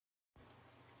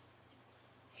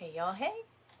Hey y'all, hey,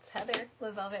 it's Heather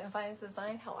with Velvet and Finance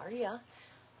Design. How are ya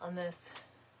on this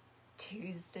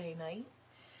Tuesday night?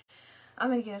 I'm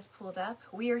gonna get us pulled up.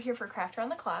 We are here for Craft Around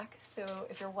the Clock, so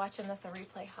if you're watching this on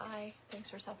replay, hi,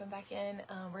 thanks for stopping back in.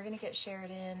 We're gonna get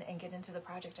shared in and get into the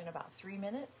project in about 3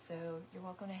 minutes, so you're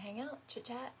welcome to hang out, chit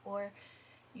chat, or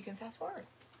you can fast forward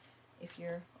if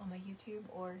you're on my YouTube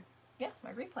or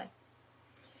my replay.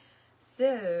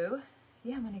 So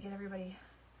yeah, I'm gonna get everybody,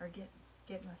 or get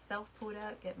myself pulled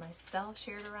up, get myself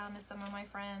shared around to some of my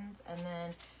friends, and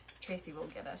then Tracy will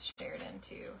get us shared in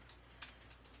too.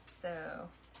 So,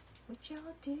 what y'all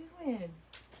doing?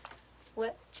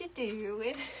 What you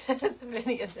doing? As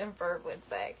Phineas and Ferb would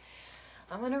say.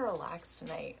 I'm gonna relax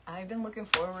tonight. I've been looking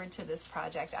forward to this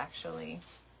project actually,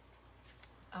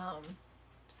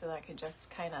 so that I could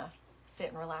just kind of sit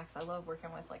and relax. I love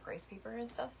working with like rice paper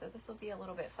and stuff, so this will be a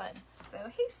little bit fun. So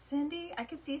hey Cindy, I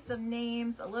can see some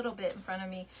names a little bit in front of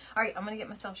me. All right, I'm gonna get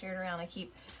myself shared around. I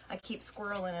keep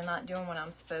squirreling and not doing what I'm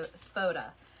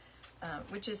spoda,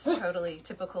 which is totally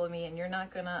typical of me. And you're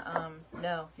not gonna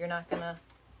no, you're not gonna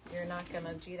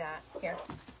do that here.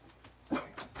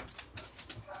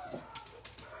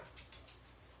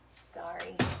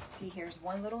 Sorry, if he hears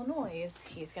one little noise,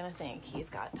 he's gonna think he's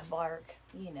got to bark.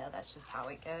 You know, that's just how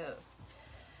it goes.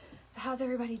 So how's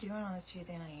everybody doing on this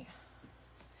Tuesday night?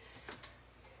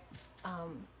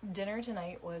 Dinner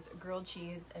tonight was grilled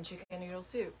cheese and chicken noodle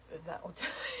soup, if that will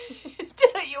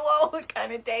tell you all what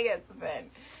kind of day it's been.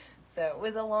 So it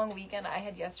was a long weekend. I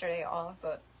had yesterday off,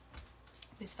 but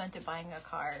we spent it buying a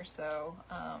car. So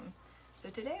so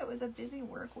today it was a busy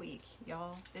work week,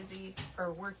 y'all. Busy,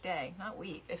 or work day, not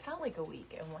week. It felt like a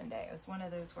week in one day. It was one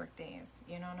of those work days.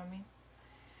 You know what I mean?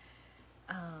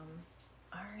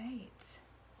 All right.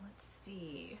 Let's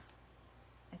see.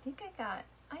 I think I got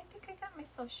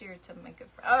myself shared to my good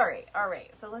friend. All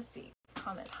right. So let's see.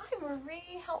 Comment. Hi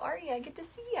Marie, how are you? Good to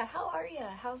see you. How are you?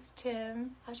 How's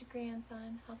Tim? How's your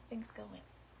grandson? How are things going?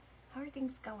 How are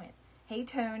things going? Hey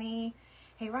Tony.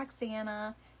 Hey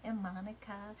Roxana and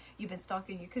Monica. You've been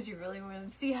stalking you because you really wanted to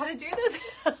see how to do this.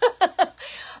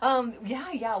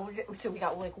 So we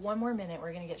got like one more minute.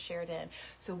 We're gonna get shared in.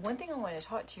 So one thing I want to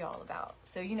talk to y'all about.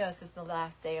 So you know this is the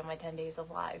last day of my 10 days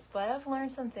of lives, but I've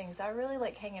learned some things. I really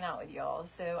like hanging out with y'all.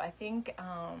 So I think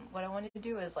what I wanted to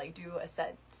do is like do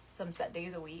some set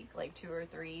days a week, like 2 or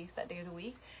 3 set days a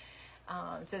week,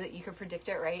 so that you could predict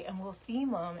it right, and we'll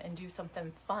theme them and do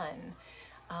something fun.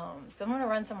 So I'm going to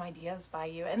run some ideas by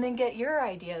you and then get your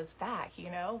ideas back,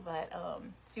 you know, but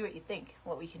see what you think,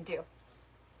 what we can do.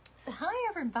 So hi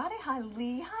everybody. Hi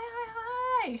Lee.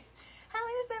 Hi. How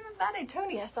is everybody?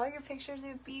 Tony, I saw your pictures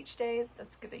of beach days.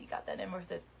 That's good that you got that in with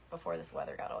this before this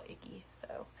weather got all icky.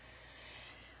 So,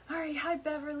 all right. Hi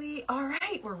Beverly. All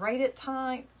right. We're right at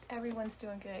time. Everyone's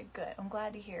doing good. Good. I'm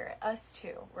glad to hear it. Us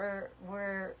too.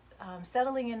 We're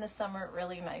settling into summer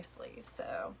really nicely.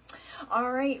 So,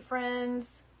 all right,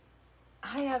 friends.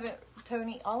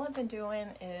 Tony, all I've been doing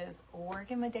is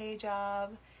working my day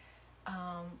job,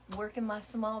 working my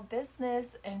small business,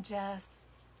 and just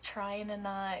trying to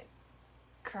not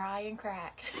cry and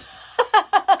crack.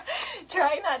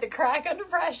 Trying not to crack under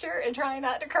pressure and trying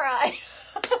not to cry.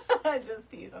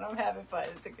 Just teasing. I'm having fun.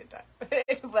 It's a good time.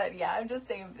 But yeah, I'm just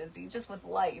staying busy just with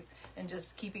life and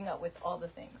just keeping up with all the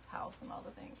things, house and all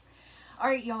the things. All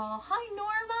right, y'all. Hi,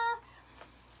 Norma.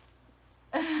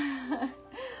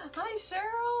 Hi,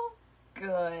 Cheryl.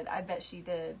 Good. I bet she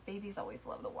did. Babies always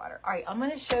love the water. All right, I'm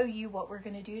going to show you what we're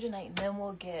going to do tonight, and then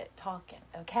we'll get talking,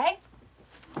 okay?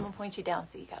 I'm going to point you down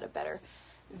so you got a better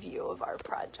view of our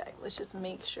project. Let's just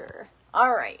make sure.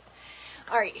 All right,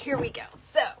 here we go.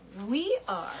 So let me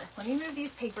move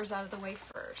these papers out of the way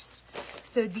first.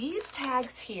 So these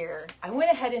tags here, I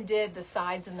went ahead and did the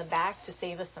sides and the back to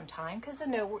save us some time, because I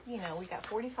know, we got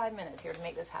 45 minutes here to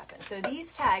make this happen. So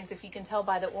these tags, if you can tell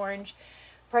by the orange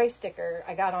price sticker,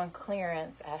 I got on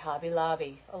clearance at Hobby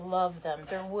Lobby. I love them.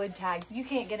 They're wood tags. You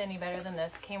can't get any better than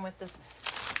this. Came with this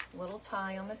little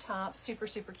tie on the top. Super,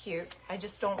 super cute. I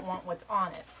just don't want what's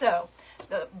on it. So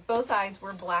both sides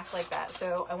were black like that.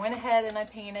 So I went ahead and I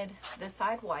painted this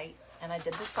side white, and I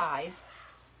did the sides,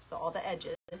 so all the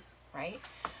edges, right?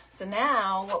 So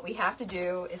now what we have to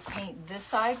do is paint this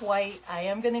side white. I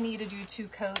am going to need to do 2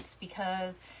 coats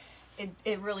because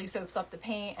it really soaks up the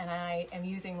paint, and I am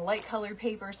using light colored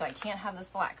paper, so I can't have this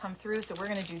black come through. So we're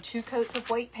going to do 2 coats of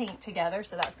white paint together.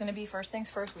 So that's going to be first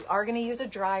things first. We are going to use a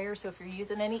dryer, so if you're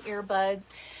using any earbuds,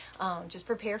 just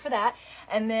prepare for that.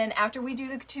 And then after we do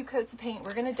the 2 coats of paint,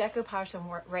 we're going to decopauge some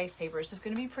rice papers. It's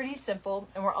going to be pretty simple.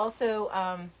 And we're also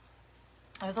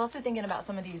I was also thinking about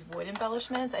some of these wood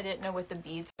embellishments. I didn't know with the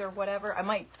beads or whatever.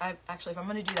 Actually, if I'm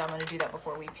going to do that, I'm going to do that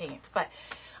before we paint. But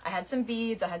I had some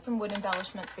beads, I had some wood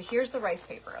embellishments, but here's the rice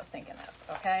paper I was thinking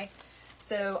of, okay?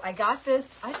 So I got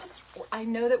this, I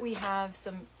know that we have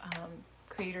some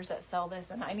creators that sell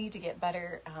this, and I need to get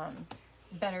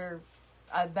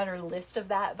a better list of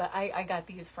that, but I got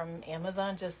these from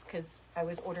Amazon just because I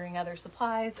was ordering other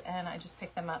supplies and I just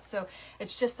picked them up. So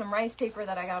it's just some rice paper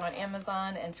that I got on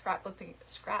Amazon and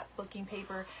scrapbooking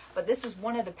paper, but this is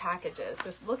one of the packages.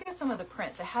 So look at some of the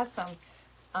prints. It has some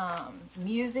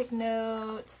music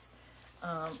notes.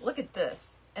 Look at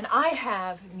this. And I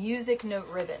have music note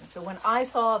ribbon. So when I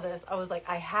saw this, I was like,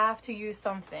 I have to use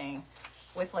something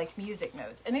with like music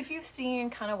notes. And if you've seen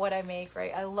kind of what I make,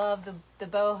 right, I love the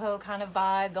boho kind of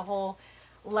vibe, the whole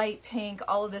light pink,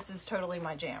 all of this is totally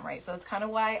my jam, right? So that's kind of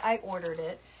why I ordered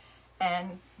it.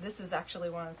 And this is actually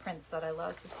one of the prints that I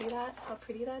love. So see that, how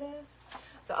pretty that is?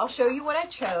 So I'll show you what I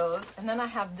chose. And then I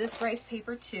have this rice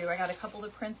paper too. I got a couple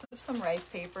of prints of some rice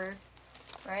paper,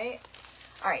 right?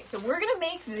 All right, so we're gonna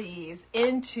make these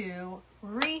into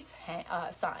wreath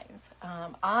signs.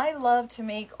 I love to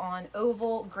make on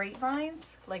oval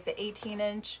grapevines, like the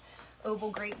 18-inch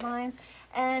oval grapevines,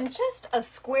 and just a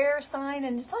square sign,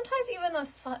 and sometimes even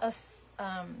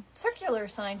a circular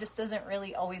sign just doesn't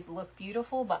really always look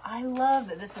beautiful, but I love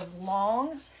that this is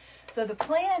long. So the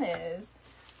plan is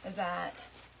that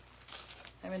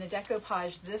I'm gonna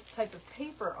decoupage this type of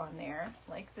paper on there,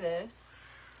 like this,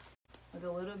 with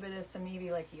a little bit of some,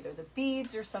 maybe like either the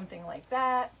beads or something like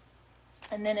that.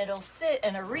 And then it'll sit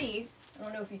in a wreath. I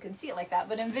don't know if you can see it like that,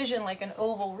 but envision like an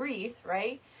oval wreath,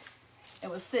 right? It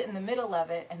will sit in the middle of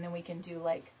it, and then we can do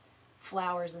like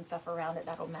flowers and stuff around it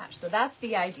that'll match. So that's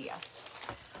the idea.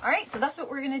 All right, so that's what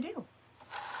we're gonna do. All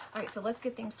right, so let's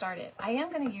get things started. I am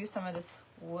gonna use some of this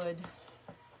wood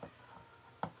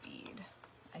bead,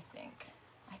 I think.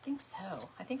 I think so.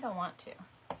 I think I want to.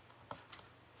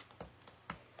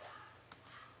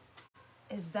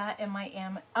 Is that in my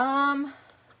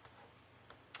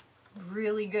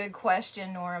really good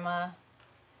question, Norma.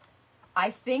 I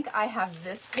think I have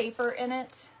this paper in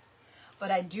it,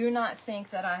 but I do not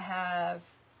think that I have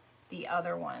the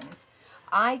other ones.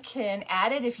 I can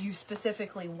add it if you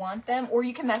specifically want them, or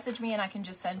you can message me and I can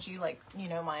just send you, like, you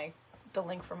know, the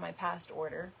link from my past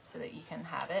order so that you can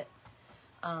have it.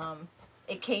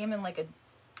 It came in like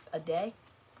a day.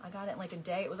 I got it in like a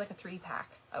day. It was like a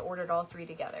 3-pack. I ordered all 3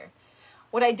 together.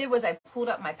 What I did was I pulled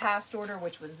up my past order,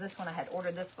 which was this one. I had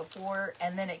ordered this before,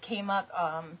 and then it came up,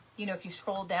 you know, if you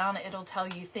scroll down, it'll tell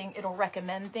you it'll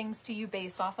recommend things to you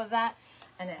based off of that,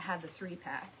 and it had the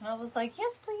 3-pack. And I was like,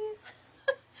 yes, please.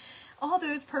 All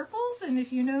those purples, and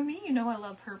if you know me, you know I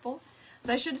love purple.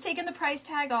 So I should have taken the price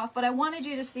tag off, but I wanted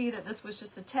you to see that this was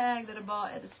just a tag that I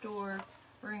bought at the store.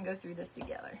 We're gonna go through this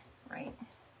together, right?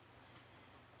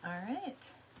 All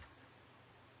right.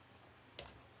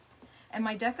 And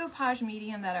my decoupage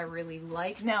medium that I really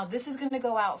like, now this is gonna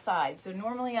go outside. So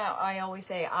normally I always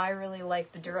say I really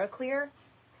like the DuraClear,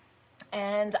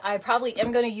 and I probably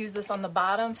am gonna use this on the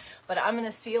bottom, but I'm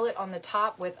gonna seal it on the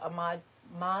top with a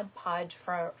Mod Podge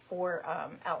for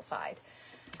outside.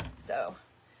 So,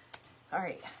 all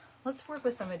right, let's work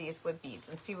with some of these wood beads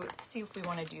and see if we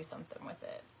wanna do something with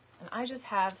it. And I just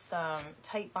have some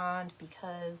Tight Bond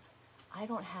because I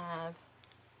ran out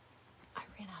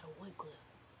of wood glue.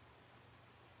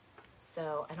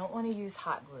 So I don't want to use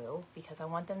hot glue because I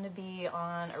want them to be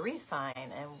on a wreath sign.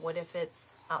 And what if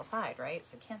it's outside, right?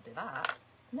 So I can't do that.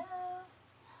 No.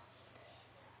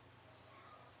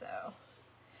 So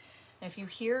if you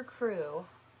hear Crew,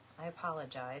 I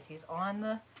apologize. He's on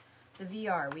the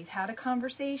VR. We've had a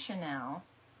conversation now.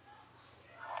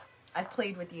 I've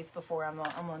played with these before. I'm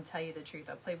going to tell you the truth.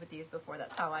 I've played with these before.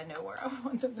 That's how I know where I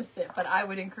want them to sit. But I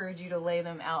would encourage you to lay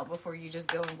them out before you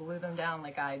just go and glue them down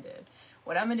like I did.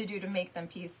 What I'm going to do to make them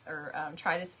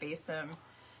try to space them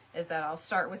is that I'll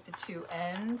start with the 2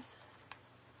 ends.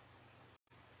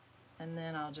 And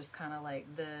then I'll just kind of like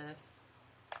this,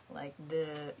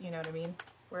 you know what I mean?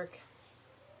 Work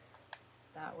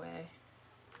that way.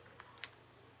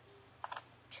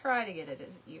 Try to get it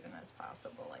as even as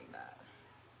possible like that.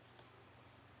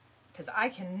 Because I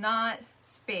cannot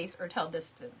space or tell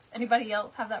distance. Anybody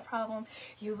else have that problem?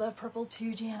 You love purple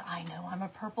too, Jan? I know, I'm a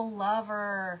purple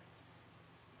lover.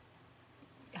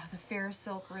 The fair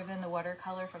silk ribbon, the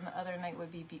watercolor from the other night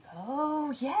would be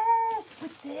oh, yes,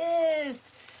 with this.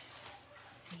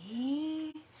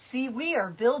 See, we are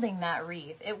building that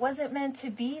wreath. It wasn't meant to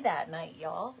be that night,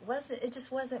 y'all. It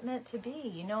just wasn't meant to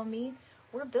be, you know what I mean?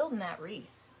 We're building that wreath.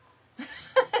 Just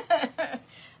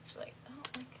like, oh,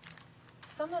 like,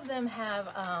 some of them have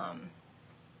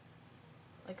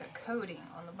like a coating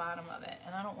on the bottom of it,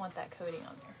 and I don't want that coating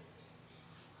on there.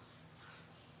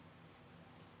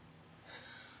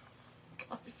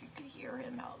 hear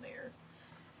him out there.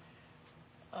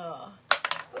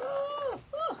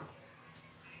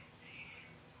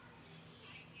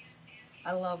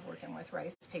 I love working with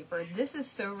rice paper. This is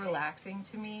so relaxing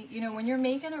to me. You know, when you're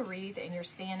making a wreath and you're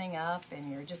standing up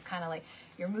and you're just kind of like,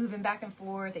 you're moving back and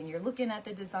forth and you're looking at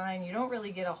the design, you don't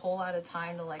really get a whole lot of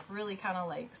time to like really kind of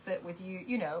like sit with you,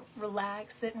 you know,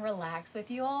 relax, sit and relax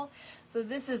with you all. So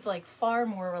this is like far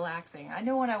more relaxing. I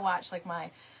know when I watch like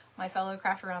my fellow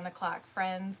craft around the clock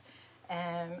friends,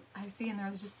 and I see and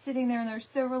they're just sitting there and they're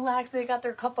so relaxed. They got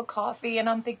their cup of coffee and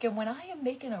I'm thinking, when I am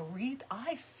making a wreath,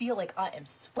 I feel like I am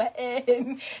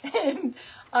sweating and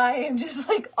I am just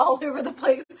like all over the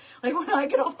place. Like when I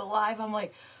get off the live, I'm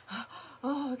like,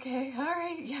 oh, okay, all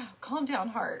right, yeah, calm down,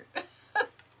 heart.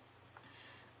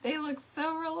 They look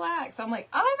so relaxed. I'm like,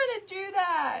 I'm gonna do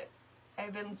that.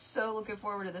 I've been so looking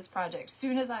forward to this project. As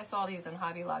soon as I saw these in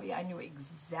Hobby Lobby, I knew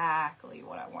exactly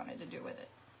what I wanted to do with it.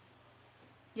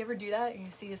 You ever do that? And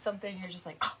you see something, you're just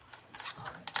like, oh, exactly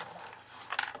what I'm gonna do with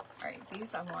that. All right,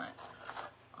 these I want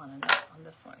on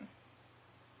this one.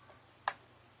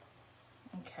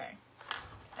 Okay.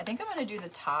 I think I'm gonna do the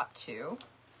top too.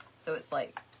 So it's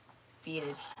like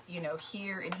beaded, you know,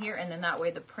 here and here, and then that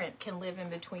way the print can live in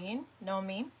between. Know what I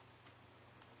mean?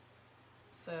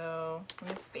 So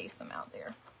let me space them out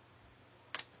there.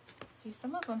 See,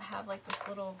 some of them have like this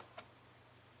little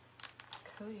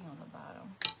coating on the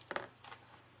bottom.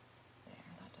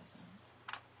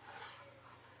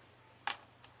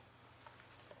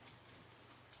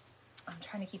 I'm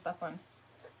trying to keep up on.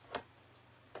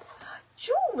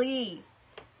 Julie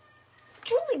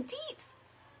Dietz,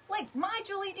 like my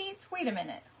Julie Dietz. Wait a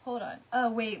minute, hold on. Oh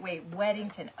wait,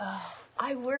 Weddington. Oh,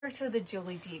 I worked with a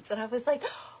Julie Dietz, and I was like,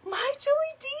 my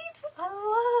Julie Dietz.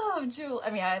 I love Julie. I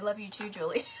mean, I love you too,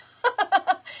 Julie.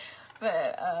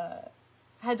 But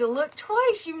had to look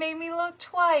twice. You made me look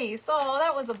twice. Oh,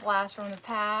 that was a blast from the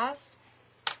past.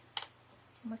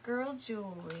 My girl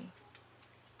Julie.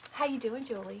 How you doing,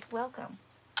 Julie? Welcome.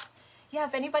 Yeah,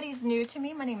 if anybody's new to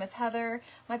me, my name is Heather.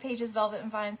 My page is Velvet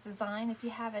and Vines Design, if you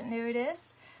haven't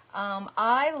noticed.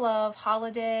 I love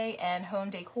holiday and home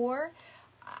decor.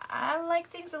 I like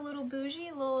things a little bougie,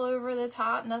 a little over the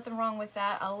top. Nothing wrong with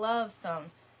that. I love some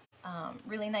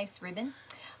really nice ribbon.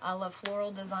 I love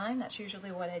floral design. That's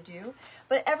usually what I do.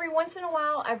 But every once in a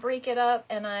while, I break it up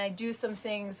and I do some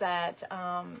things that,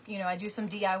 you know, I do some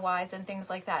DIYs and things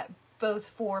like that, both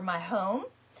for my home.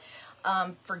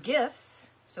 For gifts,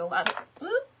 so a lot of,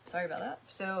 whoop, sorry about that.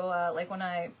 So like when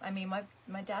I mean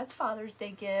my dad's Father's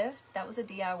Day gift, that was a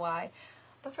DIY,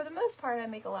 but for the most part I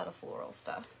make a lot of floral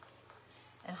stuff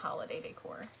and holiday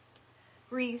decor,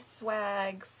 wreaths,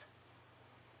 swags.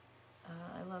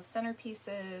 I love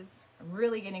centerpieces. I'm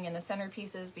really getting into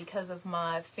centerpieces because of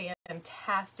my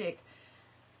fantastic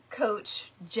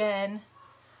coach Jen.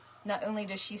 Not only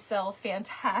does she sell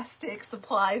fantastic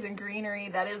supplies and greenery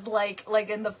that is like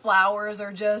in the flowers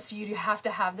are just, you have to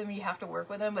have them, you have to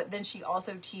work with them, but then she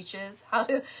also teaches how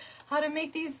to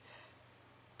make these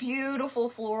beautiful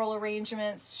floral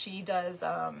arrangements. She does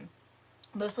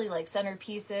mostly like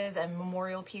centerpieces and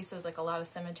memorial pieces, like a lot of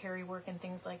cemetery work and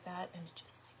things like that, and it's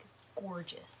just like it's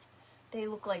gorgeous. They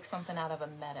look like something out of a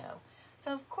meadow.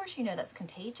 So of course you know that's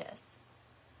contagious.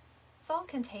 It's all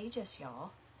contagious, y'all.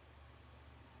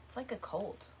 It's like a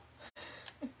cult.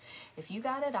 If you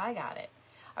got it, I got it.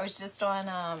 I was just on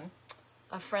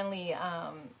a friendly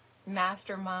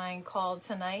mastermind call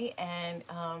tonight, and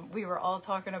we were all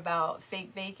talking about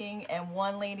fake baking, and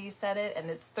one lady said it, and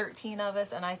it's 13 of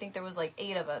us, and I think there was like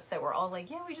 8 of us that were all like,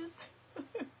 yeah, we just we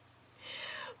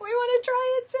want to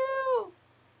try it too.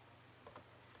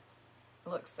 It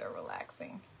looks so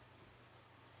relaxing.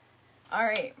 All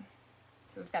right,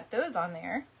 so we've got those on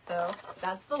there. So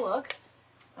that's the look.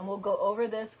 And we'll go over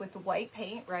this with the white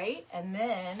paint, right? And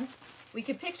then we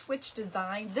could pick which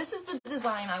design. This is the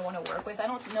design I want to work with. I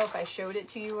don't know if I showed it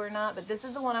to you or not, but this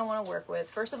is the one I want to work with.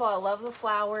 First of all, I love the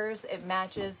flowers. It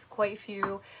matches quite a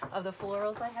few of the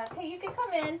florals I have. Hey, you can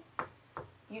come in.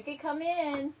 You can come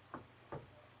in.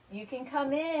 You can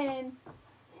come in.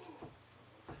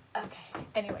 Okay,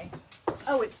 anyway.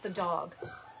 Oh, it's the dog.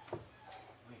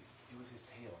 Wait, it was his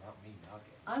tail, not me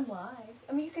knocking. I'm live.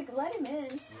 I mean, you could let him in. You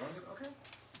wanted it? Okay.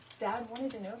 Dad wanted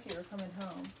to know if you were coming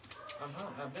home. I'm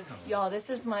home. I've been home. Y'all,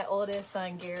 this is my oldest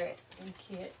son, Garrett.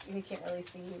 You can't really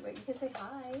see you, but you can say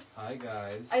hi. Hi,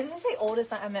 guys. I didn't say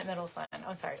oldest son. I meant middle son.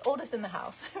 I'm sorry. Oldest in the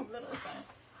house. Middle son.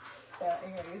 So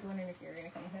anyway, I was wondering if you were going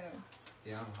to come home.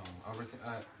 Yeah, I'm home. The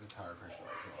tire pressure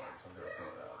light came on, so I'm going to fill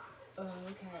it up. Oh,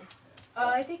 okay.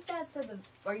 I think Dad said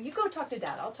or you go talk to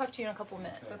Dad. I'll talk to you in a couple of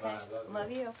minutes, okay? Love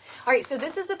you. All right, so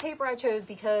this is the paper I chose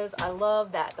because I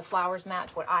love that the flowers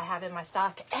match what I have in my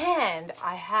stock. And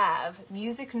I have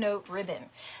music note ribbon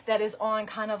that is on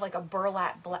kind of like a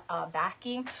burlap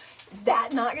backing. Is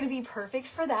that not going to be perfect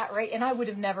for that, right? And I would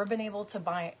have never been able to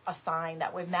buy a sign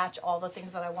that would match all the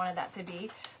things that I wanted that to be.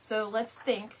 So let's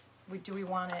think, do we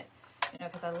want it, you know,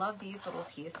 because I love these little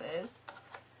pieces.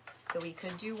 So we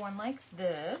could do one like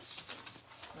this,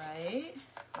 right?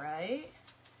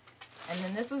 And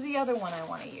then this was the other one I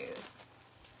want to use.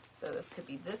 So this could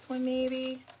be this one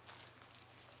maybe.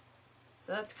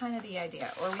 So that's kind of the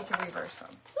idea. Or we could reverse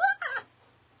them.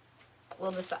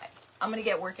 We'll decide. I'm going to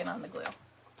get working on the glue.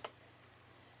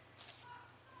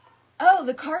 Oh,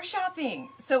 the car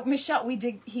shopping. So Michelle,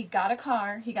 he got a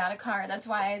car. That's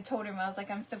why I told him, I was like,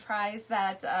 I'm surprised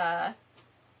that,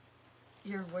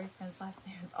 your boyfriend's last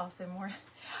name is also more.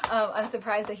 I'm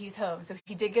surprised that he's home. So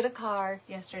he did get a car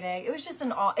yesterday. It was just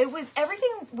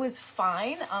everything was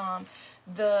fine. Our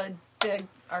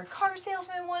car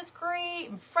salesman was great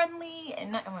and friendly,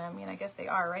 and I mean, I guess they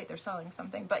are, right? They're selling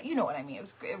something, but you know what I mean.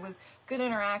 It was good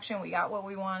interaction. We got what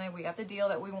we wanted. We got the deal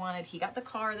that we wanted. He got the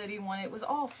car that he wanted. It was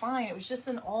all fine. It was just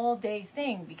an all-day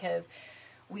thing because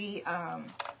we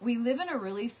live in a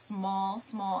really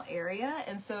small area,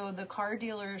 and so the car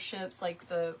dealerships, like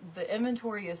the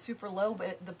inventory is super low,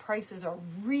 but the prices are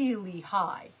really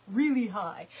high.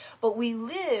 But we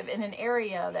live in an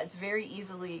area that's very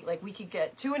easily, like we could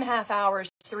get 2.5 hours,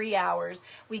 3 hours.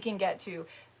 We can get to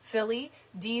Philly,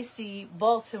 DC,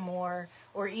 Baltimore,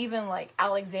 or even like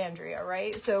Alexandria,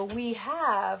 right? So we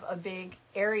have a big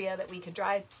area that we could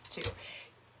drive to.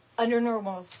 Under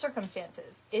normal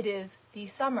circumstances, it is the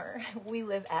summer. We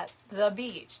live at the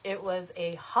beach. It was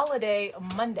a holiday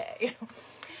Monday.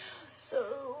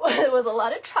 So there was a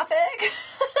lot of traffic.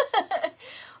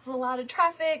 A lot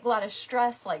of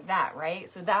stress like that, right?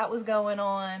 So that was going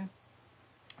on.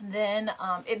 Then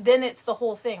it's the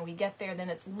whole thing. We get there, then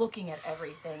it's looking at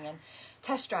everything and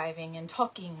test driving and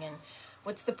talking and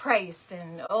what's the price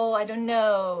and oh, I don't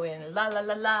know, and la la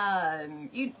la la, and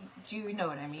you know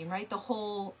what I mean, right? The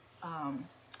whole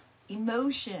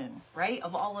emotion, right,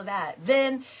 of all of that.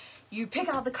 Then you pick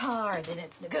out the car, then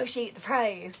it's negotiate the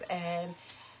price and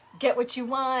get what you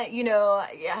want, you know.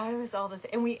 Yeah, it was all the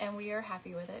and we are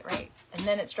happy with it, right? And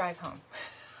then it's drive home.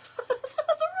 So it's a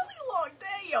really long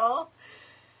day, y'all.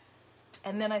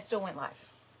 And then I still went live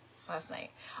last night.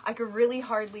 I could really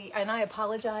hardly, and I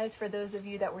apologize for those of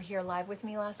you that were here live with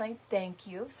me last night. Thank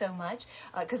you so much,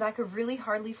 because I could really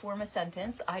hardly form a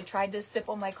sentence. I tried to sip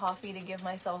on my coffee to give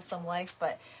myself some life,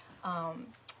 but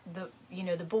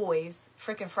the boys,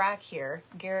 Frick and Frack here,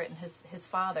 Garrett and his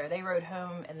father, they rode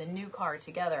home in the new car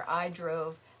together. I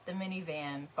drove the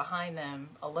minivan behind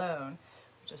them alone,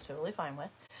 which is totally fine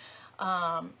with.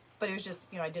 But it was just,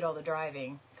 I did all the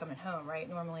driving coming home, right?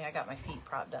 Normally I got my feet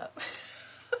propped up.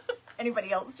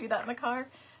 Anybody else do that in the car?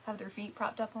 Have their feet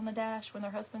propped up on the dash when their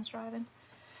husband's driving?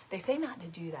 They say not to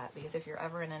do that because if you're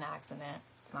ever in an accident,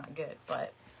 it's not good,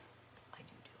 but I do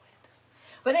it.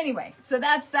 But anyway, so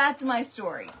that's my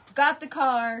story. Got the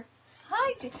car.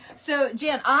 Hi, Jan. So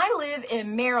Jan, I live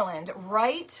in Maryland,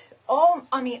 right?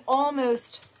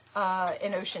 Almost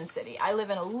in Ocean City. I live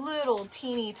in a little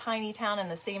teeny tiny town in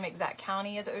the same exact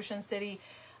county as Ocean City,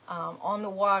 on the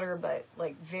water, but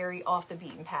like very off the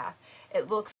beaten path. It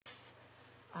looks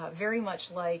very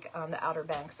much like the Outer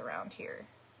Banks around here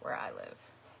where I live.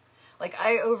 Like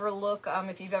I overlook,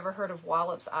 if you've ever heard of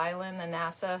Wallops Island, the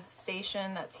NASA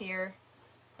station that's here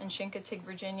in Chincoteague,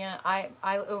 Virginia, I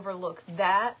overlook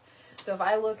that. So if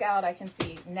I look out, I can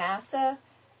see NASA.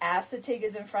 Assateague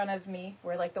is in front of me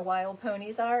where like the wild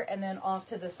ponies are, and then off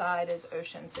to the side is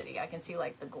Ocean City. I can see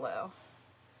like the glow.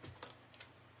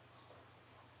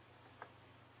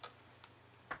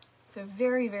 So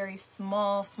very, very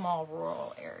small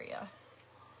rural area.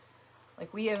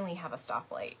 Like we only have a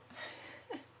stoplight.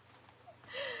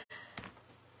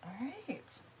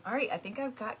 All right, I think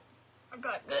I've got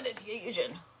good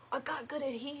adhesion. I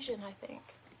think.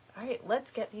 All right, let's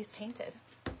get these painted.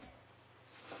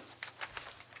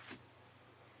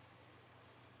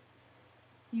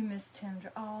 You missed him.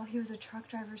 Oh, he was a truck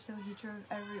driver, so he drove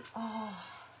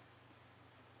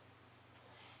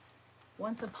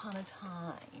once upon a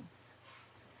time,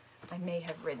 I may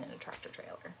have ridden in a tractor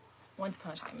trailer. Once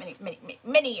upon a time,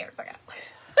 many years ago.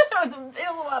 It was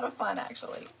a lot of fun,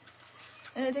 actually.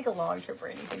 I didn't take a long trip or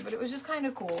anything, but it was just kind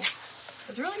of cool. I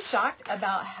was really shocked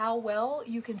about how well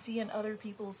you can see in other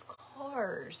people's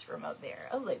cars from up there.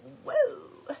 I was like,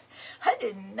 whoa, I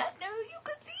did not know you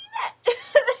could see that.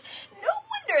 No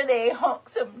wonder they honk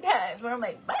sometimes. Where I'm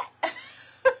like, what?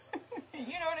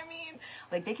 You know what I mean?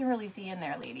 Like, they can really see in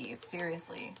there, ladies.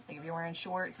 Seriously. Like, if you're wearing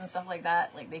shorts and stuff like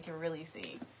that, like, they can really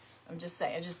see. I'm just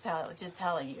saying, just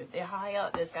telling you. They're high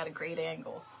up. It's got a great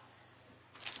angle.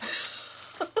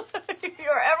 If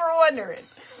you're ever wondering.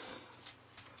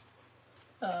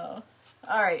 Oh.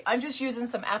 All right. I'm just using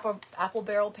some apple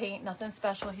barrel paint. Nothing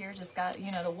special here. Just got,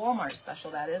 you know, the Walmart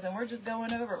special, that is. And we're just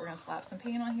going over it. We're going to slap some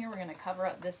paint on here. We're going to cover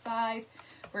up this side.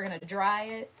 We're going to dry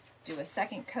it. Do a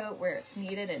second coat where it's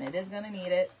needed, and it is going to need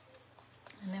it.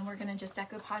 And then we're going to just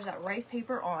decoupage that rice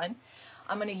paper on.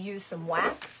 I'm going to use some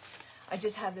wax. I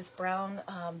just have this brown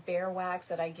bear wax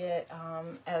that I get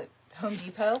at Home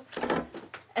Depot.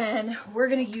 And we're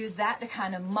going to use that to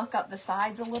kind of muck up the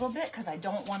sides a little bit, because I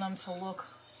don't want them to look,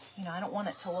 you know, I don't want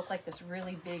it to look like this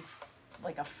really big,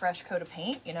 like a fresh coat of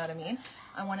paint, you know what I mean?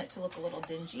 I want it to look a little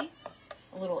dingy,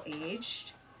 a little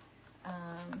aged.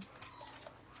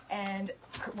 And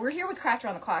we're here with Craft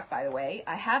Around the Clock, by the way.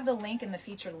 I have the link in the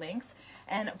featured links.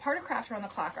 And part of Craft Around the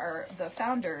Clock, the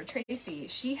founder, Tracy,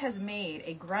 she has made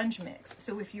a grunge mix.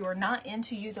 So if you are not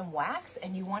into using wax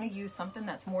and you want to use something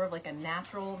that's more of like a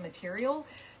natural material,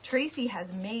 Tracy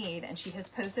has made, and she has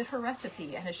posted her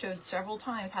recipe and has showed several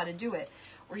times how to do it,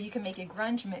 where you can make a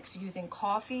grunge mix using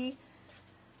coffee.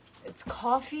 It's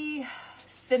coffee,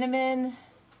 cinnamon.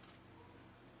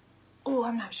 Oh,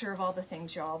 I'm not sure of all the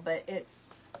things, y'all, but it's...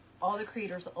 all the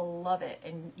creators love it,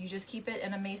 and you just keep it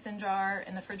in a mason jar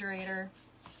in the refrigerator,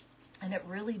 and it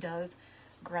really does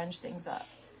grunge things up.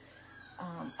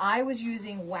 I was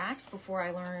using wax before I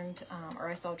learned, or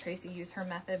I saw Tracy use her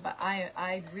method, but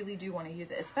I really do want to use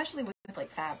it, especially with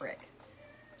like fabric.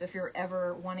 So if you're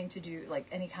ever wanting to do like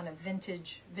any kind of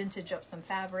vintage up some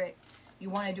fabric,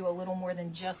 you want to do a little more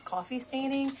than just coffee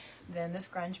staining, then this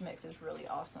grunge mix is really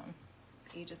awesome.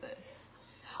 Ages it.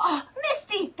 Oh,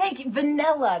 Misty, thank you.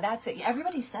 Vanilla, that's it.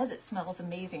 Everybody says it smells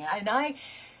amazing. I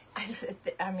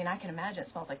mean, I can imagine it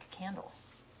smells like a candle.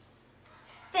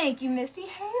 Thank you, Misty.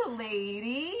 Hey,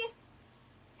 lady.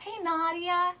 Hey,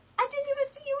 Nadia. I didn't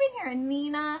even see you in here, and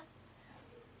Nina.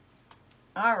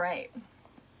 All right.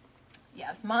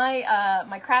 Yes,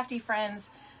 my crafty friends,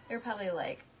 they're probably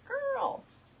like, girl,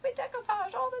 we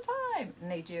decoupage all the time.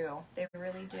 And they do. They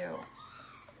really do.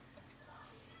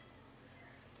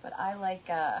 But I like,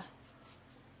 I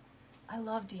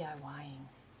love DIYing.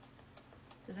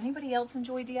 Does anybody else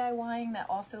enjoy DIYing that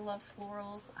also loves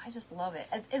florals? I just love it.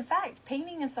 In fact,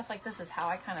 painting and stuff like this is how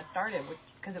I kind of started,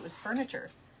 because it was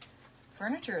furniture.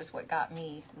 Furniture is what got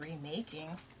me remaking.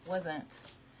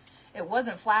 It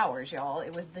wasn't flowers, y'all.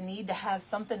 It was the need to have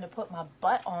something to put my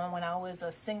butt on when I was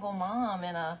a single mom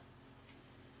and a,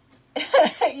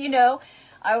 you know,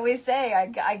 I always say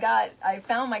I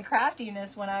found my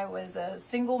craftiness when I was a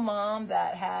single mom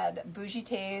that had bougie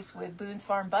taste with Boone's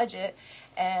Farm budget,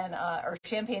 and or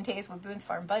champagne taste with Boone's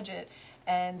Farm budget,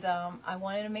 and I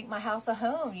wanted to make my house a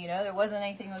home. You know, there wasn't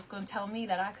anything that was going to tell me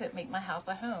that I couldn't make my house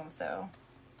a home, so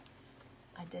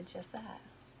I did just that.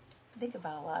 I think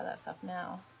about a lot of that stuff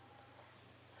now.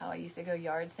 How I used to go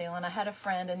yard sailing. I had a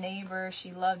friend, a neighbor,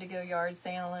 she loved to go yard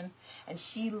sailing, and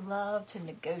she loved to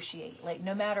negotiate. Like,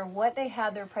 no matter what they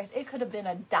had their price, it could have been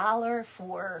 $1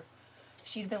 for,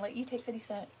 she'd been like, you take 50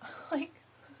 cents. Like,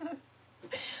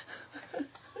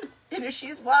 you know,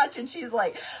 she's watching, she's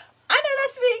like, I know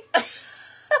that's me.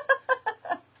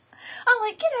 I'm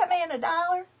like, get that man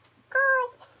 $1,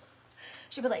 girl.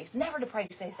 She'd be like, it's never the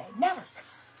price they say, never.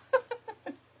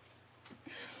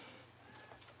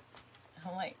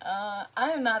 I'm like,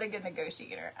 I'm not a good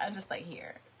negotiator. I'm just like,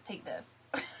 here, take this.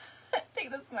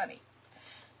 Take this money.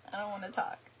 I don't want to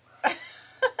talk.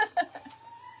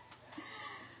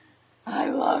 I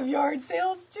love yard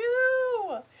sales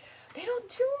too. They don't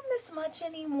do them as much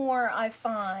anymore, I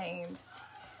find.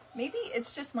 Maybe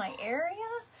it's just my area,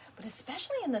 but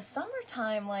especially in the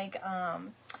summertime, like,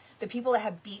 the people that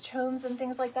have beach homes and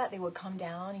things like that, they would come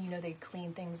down and, you know, they'd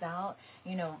clean things out.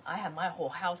 You know, I have my whole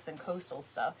house in coastal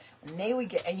stuff, and they would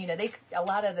get, and, you know, a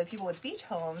lot of the people with beach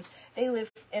homes, they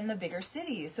live in the bigger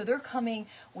cities. So they're coming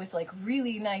with like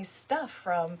really nice stuff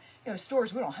from, you know,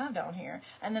 stores we don't have down here.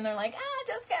 And then they're like,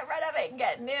 just get rid of it and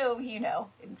get new, you know.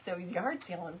 And so yard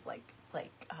selling is like, it's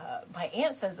like, my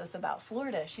aunt says this about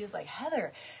Florida. She's like,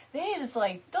 Heather, they'll just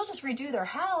redo their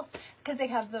house because they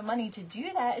have the money to do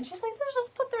that. And she's like, they'll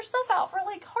just put their stuff out for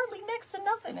like hardly next to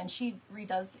nothing. And she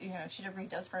redoes, you know, she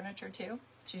redoes furniture too.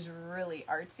 She's really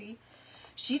artsy.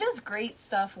 She does great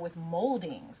stuff with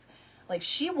moldings. Like,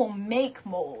 she will make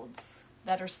molds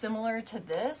that are similar to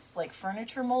this, like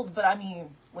furniture molds, but I mean,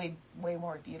 way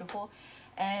more beautiful.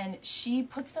 And she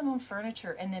puts them on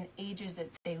furniture and then ages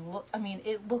it. They look, I mean,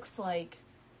 it looks like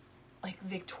like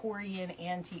Victorian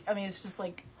antique. I mean, it's just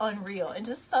like unreal, and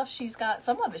just stuff she's got.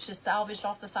 Some of it's just salvaged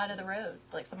off the side of the road,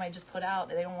 like somebody just put out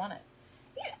that they don't want it.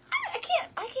 Yeah,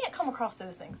 I can't come across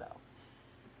those things though.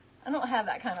 I don't have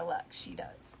that kind of luck. She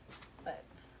does, but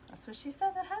that's what she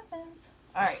said that happens.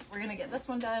 All right, we're gonna get this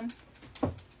one done.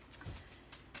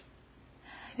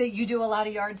 That you do a lot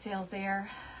of yard sales there.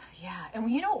 Yeah, and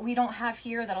you know what we don't have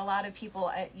here that a lot of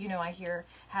people, you know, I hear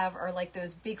have are like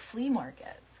those big flea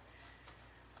markets.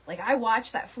 Like I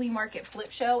watched that flea market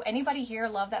flip show. Anybody here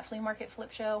love that flea market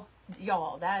flip show?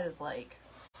 Y'all, that is like,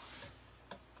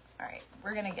 all right,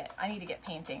 I need to get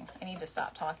painting. I need to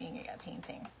stop talking and get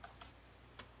painting.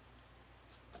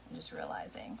 I'm just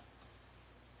realizing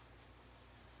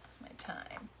my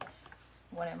time.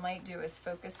 What I might do is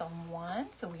focus on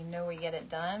one so we know we get it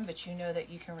done, but you know that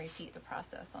you can repeat the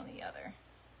process on the other.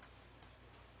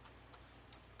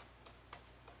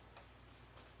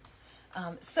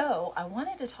 So I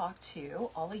wanted to talk to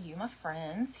all of you, my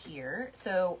friends here.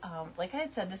 So like I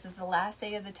had said, this is the last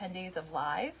day of the 10 days of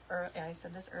live, or I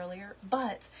said this earlier,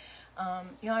 but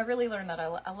you know, I really learned that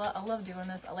I love doing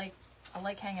this. I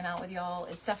like hanging out with y'all.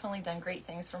 It's definitely done great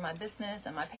things for my business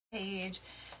and my page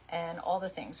and all the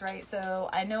things, right? So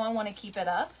I know I want to keep it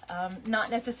up,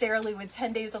 not necessarily with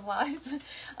 10 days of lives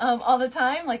all the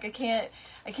time. Like I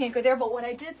can't go there. But what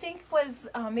I did think was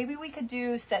maybe we could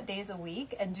do set days a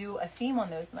week and do a theme on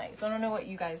those nights. I don't know what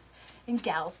you guys and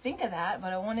gals think of that,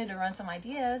 but I wanted to run some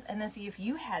ideas and then see if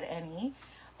you had any.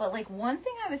 But like one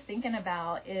thing I was thinking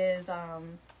about is,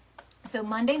 so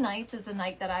Monday nights is the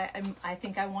night that I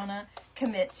think I want to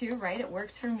commit to, right? It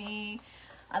works for me.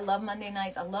 I love Monday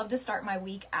nights. I love to start my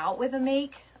week out with a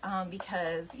make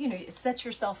because, you know, you set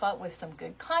yourself up with some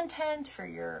good content for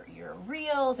your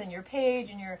reels and your page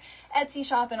and your Etsy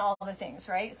shop and all the things,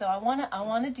 right? So I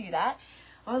want to do that.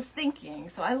 I was thinking,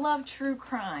 so I love true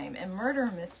crime and murder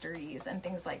mysteries and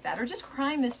things like that, or just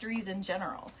crime mysteries in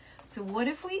general. So what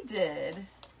if we did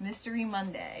Mystery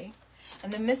Monday?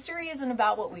 And the mystery isn't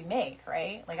about what we make,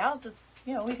 right? Like I'll just,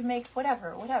 you know, we can make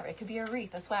whatever. It could be a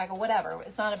wreath, a swag, or whatever.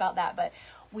 It's not about that, but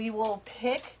we will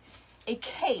pick a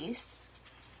case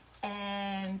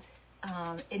and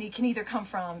it can either come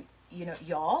from, you know,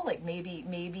 y'all, like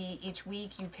maybe each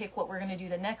week you pick what we're going to do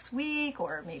the next week,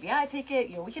 or maybe I pick it,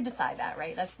 you know, we could decide that,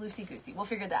 right? That's loosey-goosey. We'll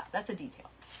figure that. That's a detail.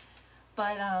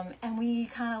 But, and we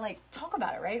kind of like talk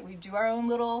about it, right? We do our own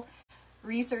little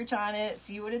research on it,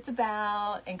 see what it's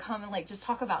about, and come and like just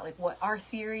talk about like what our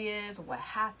theory is, what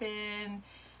happened,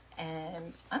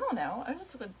 and I don't know.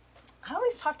 I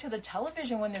always talk to the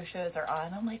television when those shows are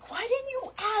on. I'm like, why didn't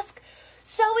you ask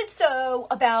so and so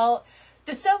about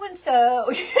the so and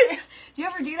so? Do you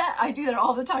ever do that? I do that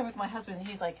all the time with my husband, and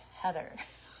he's like, Heather,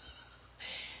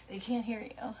 they can't hear you.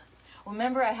 Well,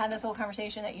 remember I had this whole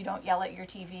conversation that you don't yell at your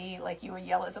TV like you would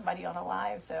yell at somebody on a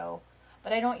live, so.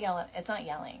 But I don't yell it's not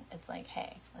yelling. It's like,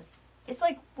 hey, it's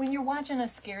like when you're watching a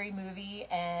scary movie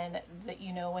and that,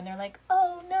 you know, when they're like,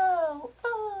 oh no,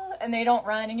 oh, and they don't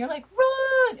run and you're like,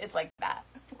 run. It's like that,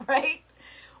 right?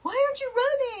 Why aren't you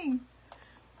running?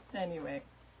 Anyway,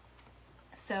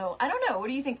 so I don't know. What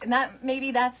do you think? And that maybe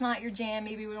that's not your jam.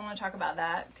 Maybe we don't want to talk about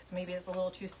that because maybe it's a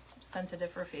little too sensitive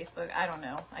for Facebook. I don't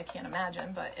know. I can't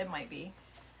imagine, but it might be.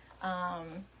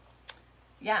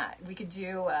 Yeah, we could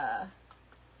do,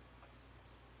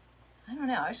 I don't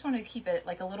know. I just want to keep it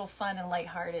like a little fun and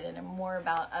lighthearted and more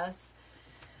about us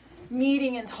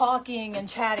meeting and talking and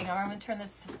chatting. I'm going to turn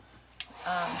this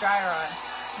dryer on.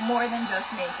 More than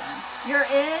just making. You're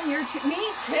in, me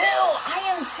too. I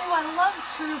am too. I love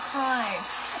true crime.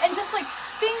 And just like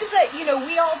things that, you know,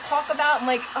 we all talk about and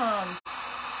like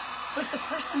the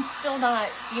person's still not,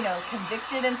 you know,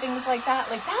 convicted and things like that.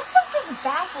 Like that stuff just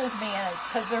baffles me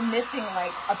because they're missing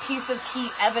like a piece of key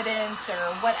evidence or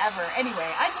whatever. Anyway,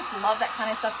 I just love that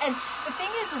kind of stuff. And the thing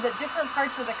is that different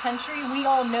parts of the country, we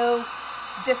all know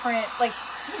different, like,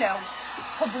 you know,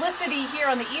 publicity here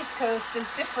on the East Coast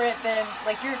is different than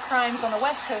like your crimes on the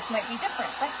West Coast might be different.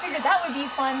 So I figured that would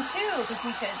be fun too because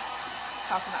we could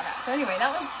talk about that. So anyway,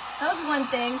 that was one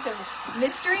thing. So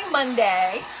Mystery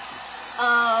Monday.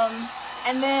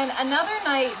 And then another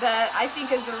night that I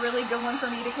think is a really good one for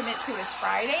me to commit to is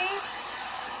Fridays.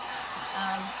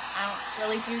 I don't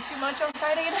really do too much on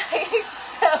Friday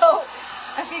nights, so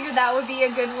I figured that would be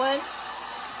a good one.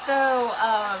 So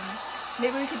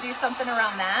maybe we could do something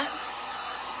around that.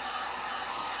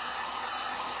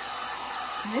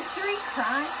 Mystery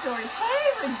crime stories.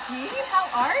 Hey, Regine, how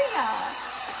are ya?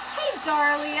 Hey,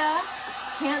 Darlia.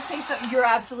 Can't say something. You're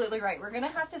absolutely right. We're going to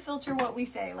have to filter what we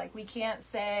say. Like, we can't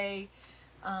say,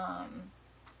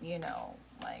 you know,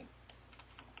 like,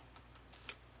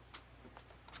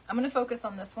 I'm going to focus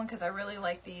on this one because I really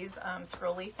like these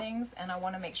scrolly things, and I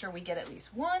want to make sure we get at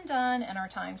least one done in our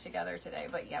time together today.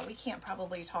 But yeah, we can't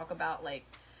probably talk about like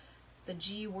the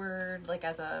G word like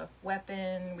as a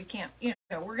weapon. We can't, you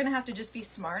know, we're going to have to just be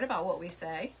smart about what we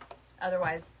say.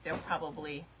 Otherwise, they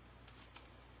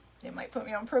might put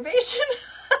me on probation.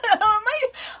 I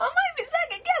might be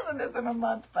second guessing this in a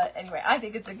month. But anyway, I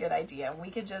think it's a good idea.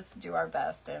 We could just do our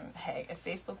best. And hey, if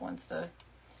Facebook wants to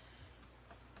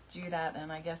do that,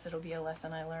 then I guess it'll be a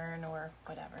lesson I learn or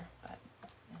whatever.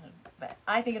 But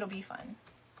I think it'll be fun.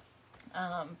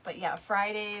 But yeah,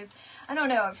 Fridays, I don't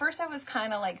know. At first I was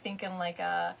kind of like thinking like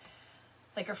a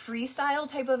freestyle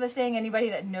type of a thing. Anybody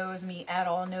that knows me at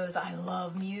all knows I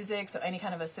love music. So any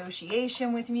kind of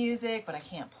association with music, but I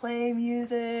can't play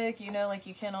music, you know, like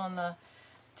you can on the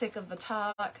Tick of the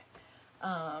Talk.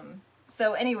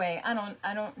 So anyway, I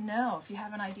don't know if you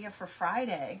have an idea for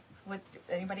Friday. What,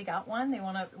 anybody got one they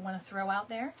want to throw out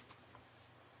there?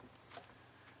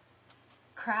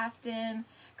 Crafting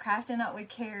up with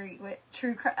Carrie with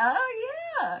true crime. Oh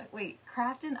yeah, wait,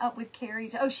 crafting up with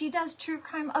Carrie. Oh, she does true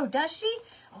crime. Oh, does she?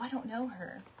 Oh, I don't know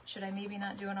her. Should I maybe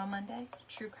not do it on Monday?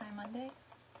 True crime Monday.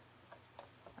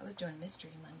 I was doing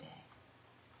mystery Monday.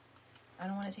 I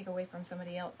don't want to take away from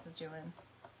somebody else's doing.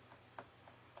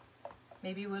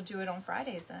 Maybe we'll do it on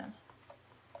Fridays then.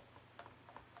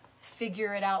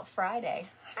 Figure it out Friday.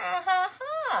 Ha ha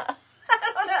ha.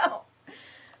 I don't know.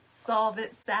 Solve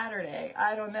it Saturday.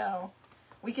 I don't know.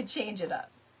 We could change it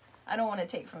up. I don't want to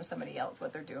take from somebody else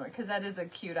what they're doing because that is a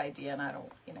cute idea and I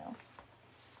don't, you know.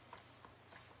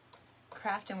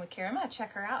 Crafting with Kara. I'm going to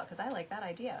check her out because I like that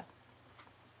idea.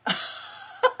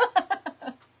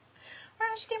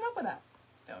 Where she came up with that?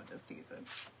 No, just teasing.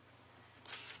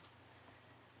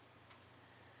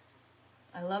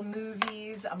 I love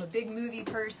movies. I'm a big movie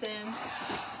person.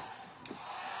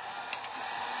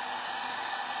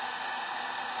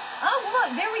 Oh,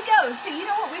 look, there we go. So you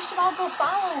know what? We should all go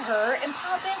follow her and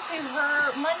pop into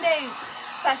her Monday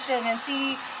session and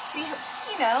see her,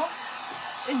 you know,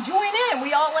 and join in.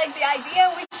 We all like the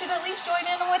idea. We should at least join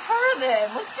in with her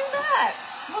then. Let's do that.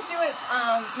 We'll do it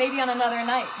maybe on another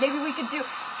night. Maybe we could do,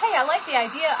 hey, I like the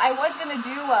idea. I was going to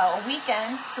do a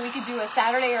weekend, so we could do a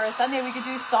Saturday or a Sunday. We could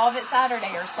do Solve It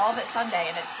Saturday or Solve It Sunday,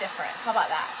 and it's different. How about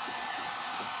that?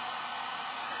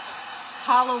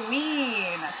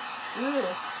 Halloween. Ooh.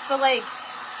 So like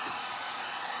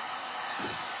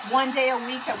one day a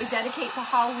week that we dedicate to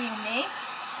Halloween makes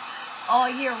all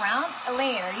year round.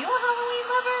 Elaine, are you a Halloween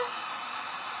lover?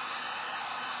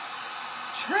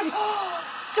 Trivia. Oh,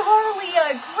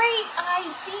 Darlia, great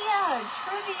idea.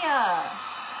 Trivia.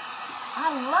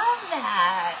 I love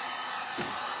that.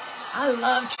 I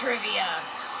love trivia.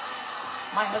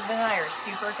 My husband and I are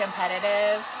super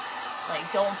competitive. Like,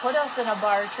 don't put us in a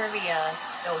bar trivia.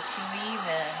 No, too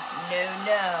even. No,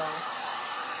 no.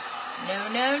 No,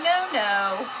 no, no,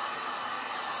 no.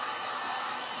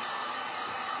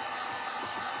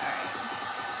 Alright.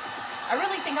 I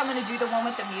really think I'm going to do the one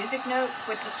with the music notes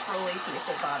with the scrolly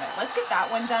pieces on it. Let's get that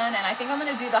one done. And I think I'm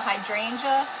going to do the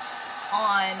hydrangea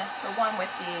on the one with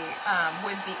the,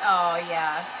 oh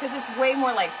yeah. Because it's way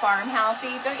more like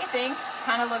farmhousey, don't you think?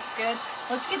 Kind of looks good.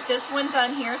 Let's get this one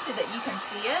done here so that you can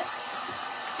see it.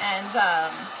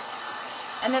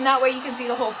 And then that way you can see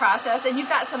the whole process and you've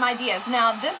got some ideas.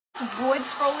 Now this wood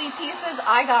scrolly pieces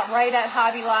I got right at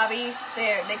Hobby Lobby.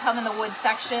 They come in the wood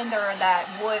section. They're that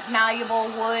wood, malleable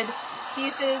wood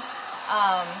pieces.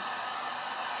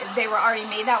 They were already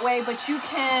made that way, but you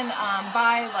can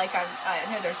buy, like,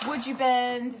 I know there's Would You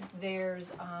Bend.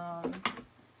 There's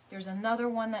another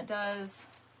one that does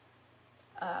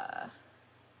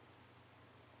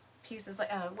pieces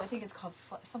like, I think it's called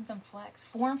something Flex,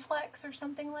 Form Flex or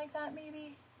something like that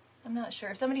maybe. I'm not sure.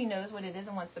 If somebody knows what it is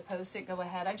and wants to post it, go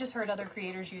ahead. I've just heard other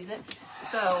creators use it.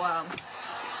 So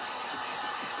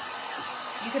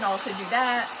you can also do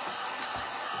that.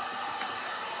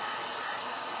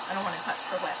 I don't want to touch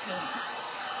the wet paint.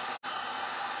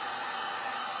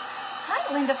 Hi,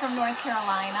 Linda from North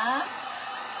Carolina.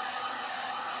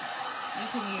 You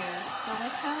can use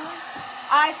silicone.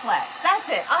 iFlex, that's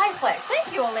it, iFlex.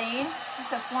 Thank you, Elaine. I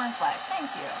said Form Flex,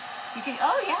 thank you. You can,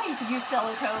 oh yeah, you could use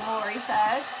silicone, Lori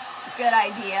said. Good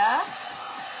idea.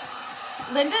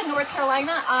 Linda, North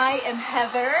Carolina. I am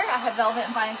Heather. I have Velvet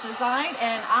and Vines Design,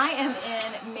 and I am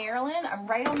in Maryland. I'm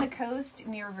right on the coast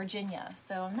near Virginia,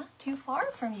 so I'm not too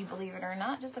far from you, believe it or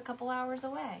not, just a couple hours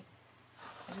away.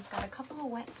 I just got a couple of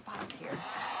wet spots here.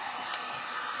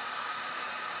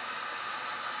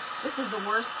 This is the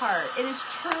worst part. It is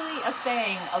truly a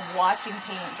saying of watching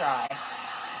paint dry.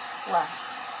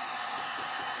 Bless.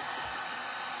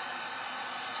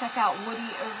 check out Woody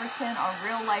Overton, our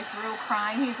Real Life, Real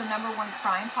Crime. He's the #1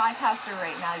 crime podcaster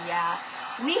right now. Yeah.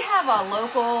 We have a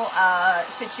local a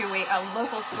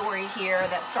local story here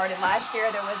that started last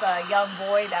year. There was a young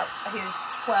boy that he was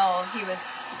 12. He was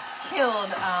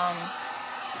killed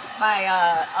by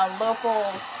a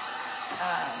local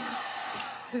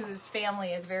whose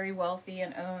family is very wealthy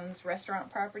and owns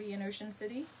restaurant property in Ocean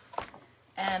City.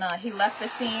 And he left the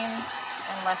scene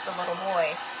and left the little boy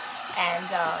and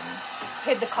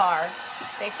hid the car.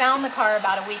 They found the car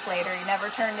about a week later. He never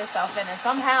turned himself in, and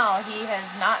somehow he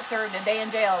has not served a day in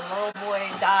jail. The little boy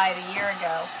died a year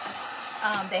ago.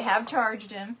 They have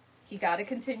charged him. He got a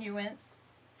continuance.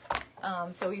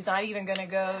 So he's not even going to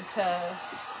go to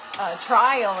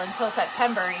trial until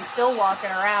September. He's still walking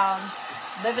around,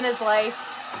 living his life.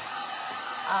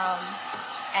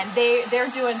 And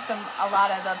they're doing a lot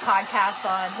of the podcasts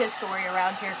on his story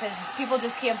around here because people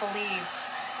just can't believe.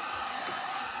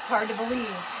 It's hard to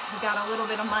believe. You got a little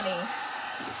bit of money,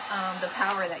 the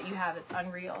power that you have, it's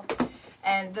unreal.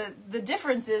 And the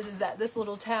difference is that this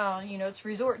little town, you know, it's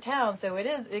resort town, so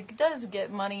it does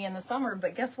get money in the summer,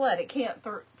 but guess what? It can't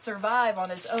survive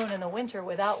on its own in the winter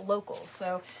without locals.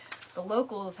 So the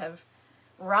locals have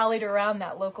rallied around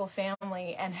that local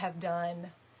family and have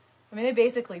done, I mean, they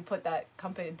basically put that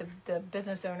company, the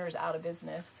business owners, out of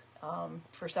business.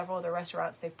 For several of the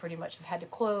restaurants, they pretty much have had to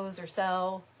close or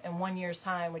sell in 1 year's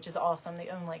time, which is awesome. They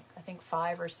own like, I think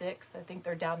 5 or 6. I think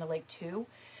they're down to like 2.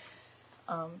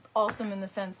 Awesome in the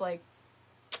sense like,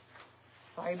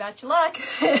 sorry about your luck.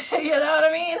 You know what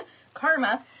I mean?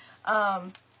 Karma.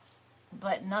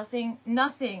 But nothing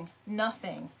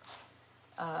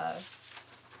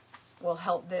will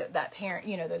help that parent,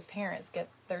 you know, those parents get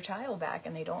their child back,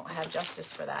 and they don't have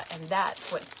justice for that. And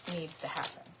that's what needs to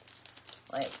happen.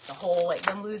 Like the whole, like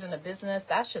them losing a business,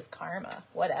 that's just karma.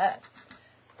 What else?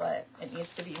 But it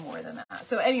needs to be more than that.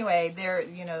 So anyway, they're,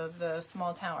 you know, our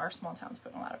small town's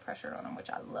putting a lot of pressure on them, which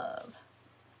I love.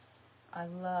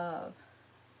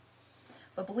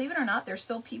 But believe it or not, there's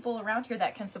still people around here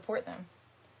that can support them.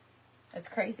 It's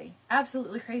crazy.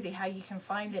 Absolutely crazy how you can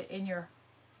find it in your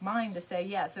mind to say,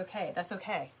 yeah, it's okay. That's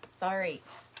okay. Sorry.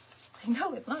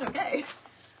 No, it's not okay.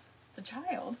 It's a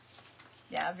child.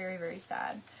 Yeah, very, very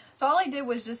sad. So all I did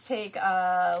was just take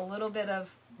a little bit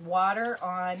of water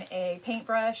on a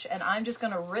paintbrush, and I'm just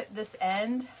going to rip this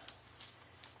end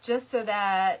just so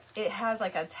that it has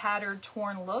like a tattered,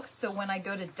 torn look. So when I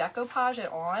go to decoupage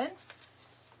it on,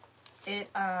 it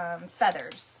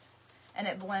feathers and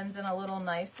it blends in a little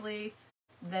nicely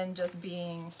than just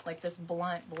being like this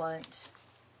blunt.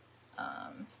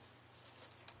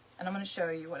 And I'm going to show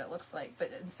you what it looks like,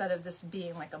 but instead of just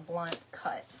being like a blunt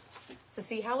cut. So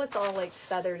see how it's all like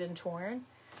feathered and torn?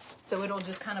 So it'll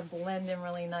just kind of blend in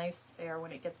really nice there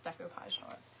when it gets decoupaged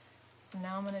on. So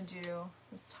now I'm going to do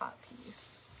this top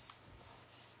piece.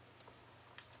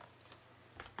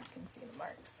 You can see the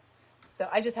marks. So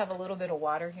I just have a little bit of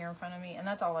water here in front of me, and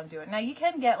that's all I'm doing. Now you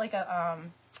can get like a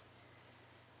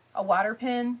water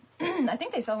pen. I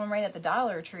think they sell them right at the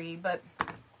Dollar Tree, but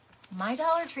my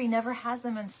Dollar Tree never has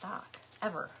them in stock,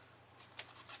 ever.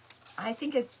 I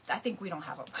think we don't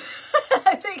have them.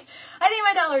 I think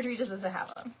my Dollar Tree just doesn't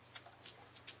have them.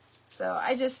 So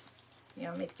I just, you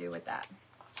know, make do with that.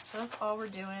 So that's all we're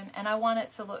doing. And I want it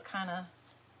to look kind of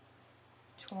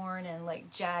torn and like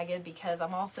jagged because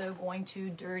I'm also going to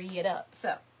dirty it up.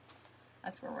 So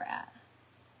that's where we're at.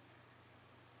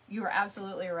 You are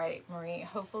absolutely right, Marie.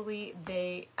 Hopefully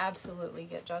they absolutely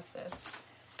get justice.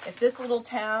 If this little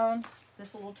town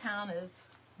is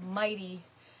mighty,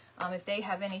 if they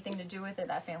have anything to do with it,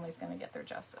 that family's going to get their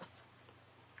justice.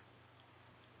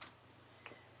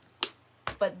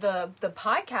 But the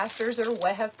podcasters are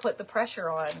what have put the pressure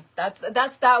on.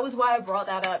 That was why I brought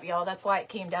that up, y'all. That's why it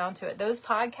came down to it. Those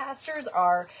podcasters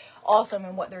are awesome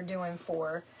in what they're doing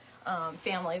for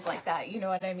families like that. You know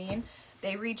what I mean?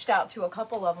 They reached out to a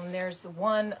couple of them. There's the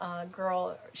one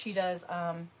girl, she does,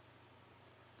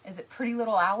 is it Pretty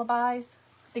Little Alibis?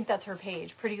 I think that's her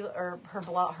page, her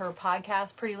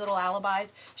podcast, Pretty Little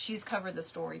Alibis. She's covered the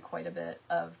story quite a bit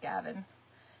of Gavin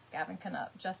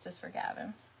Canup, Justice for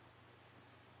Gavin.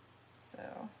 So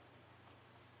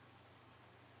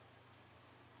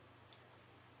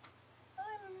I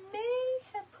may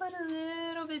have put a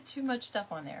little bit too much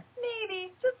stuff on there.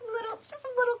 Maybe just a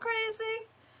little crazy.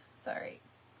 Sorry.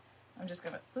 I'm just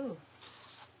gonna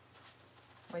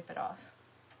wipe it off.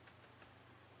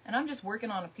 And I'm just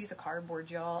working on a piece of cardboard,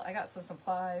 y'all. I got some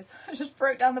supplies. I just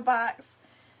broke down the box.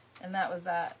 And that was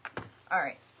that. All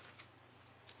right.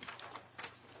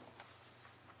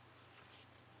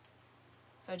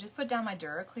 So I just put down my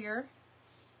DuraClear.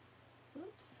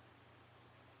 Oops.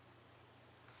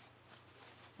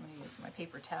 my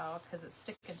paper towel because it's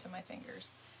sticking to my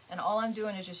fingers. And all I'm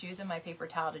doing is just using my paper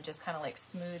towel to just kind of like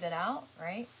smooth it out,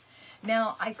 right?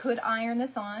 Now, I could iron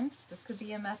this on. This could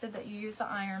be a method that you use, the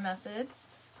iron method.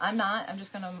 I'm not. I'm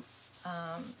just going to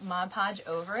Mod Podge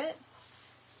over it.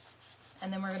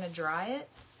 And then we're going to dry it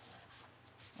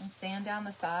and sand down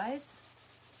the sides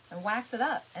and wax it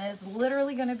up. And it's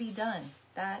literally going to be done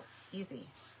that easy.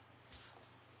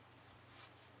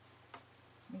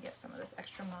 Let me get some of this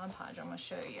extra Mod Podge I'm going to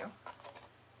show you.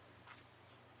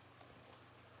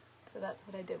 So that's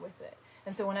what I did with it.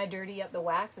 And so when I dirty up the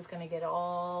wax, it's going to get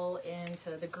all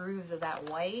into the grooves of that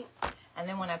white. And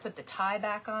then when I put the tie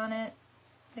back on it,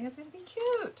 I think it's going to be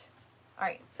cute. All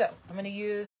right, so I'm going to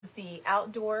use the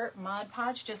outdoor Mod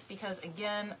Podge just because,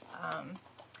 again,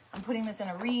 I'm putting this in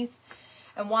a wreath.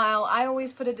 And while I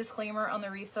always put a disclaimer on the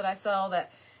wreaths that I sell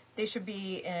that they should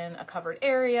be in a covered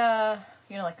area,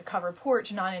 you know, like a covered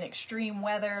porch, not in extreme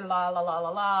weather, la, la, la, la,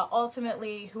 la.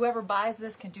 Ultimately, whoever buys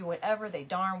this can do whatever they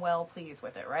darn well please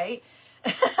with it, right?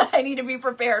 I need to be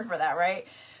prepared for that, right?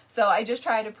 So I just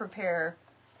try to prepare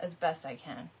as best I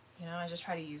can. You know, I just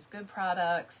try to use good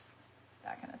products,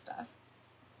 that kind of stuff.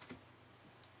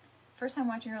 First time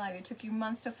watching your live, it took you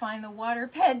months to find the water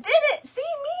pen. Did it? See,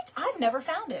 me? I've never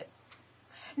found it.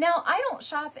 Now, I don't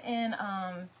shop in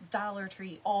Dollar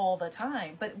Tree all the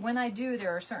time, but when I do,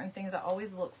 there are certain things I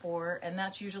always look for, and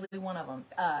that's usually one of them.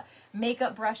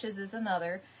 Makeup brushes is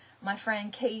another. My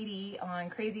friend Katie on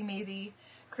Crazy Maisie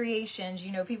Creations,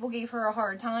 you know, people gave her a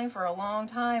hard time for a long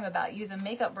time about using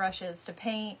makeup brushes to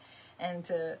paint and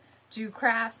to do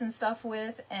crafts and stuff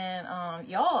with, and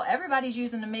y'all, everybody's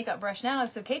using the makeup brush now,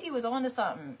 so Katie was on to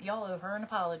something. Y'all owe her an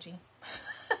apology.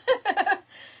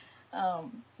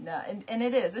 No, and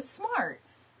it's smart.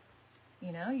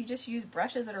 You know, you just use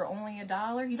brushes that are only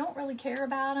 $1. You don't really care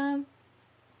about them.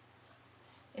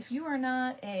 If you are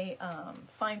not a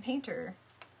fine painter,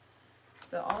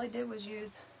 so all I did was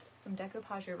use some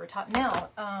Decopauge over top. Now,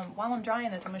 while I'm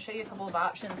drying this, I'm going to show you a couple of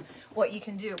options, what you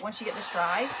can do once you get this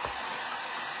dry.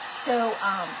 So,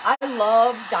 I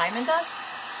love diamond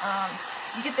dust.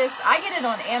 You get this, I get it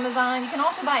on Amazon. You can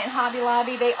also buy it in Hobby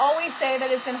Lobby. They always say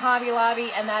that it's in Hobby Lobby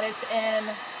and that it's in,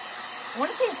 I want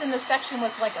to say it's in the section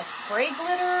with like a spray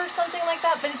glitter or something like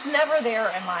that, but it's never there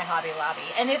in my Hobby Lobby.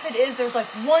 And if it is, there's like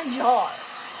one jar.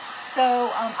 So,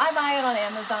 I buy it on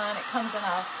Amazon. It comes in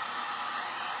a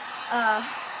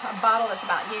bottle that's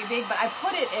about yay big, but I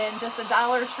put it in just a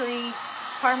Dollar Tree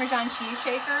Parmesan cheese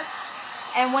shaker.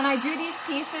 And when I do these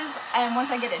pieces, and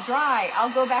once I get it dry,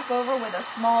 I'll go back over with a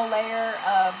small layer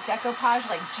of Decopauge,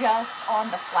 like just on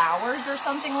the flowers or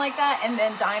something like that, and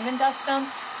then diamond dust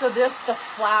them. So just the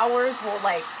flowers will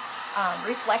like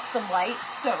reflect some light.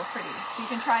 So pretty. So you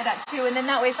can try that too. And then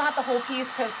that way it's not the whole piece,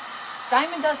 because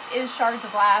diamond dust is shards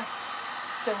of glass.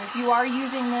 So if you are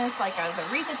using this like as a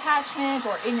wreath attachment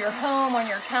or in your home,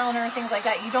 on your counter, things like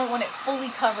that, you don't want it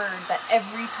fully covered that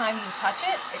every time you touch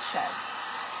it, it sheds.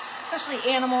 Especially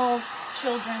animals,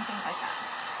 children, things like that.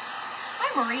 Hi,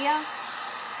 Maria.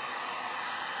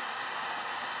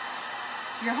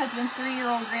 Your husband's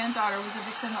 3-year-old granddaughter was a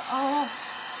victim of,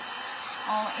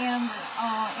 Amber,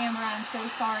 I'm so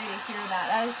sorry to hear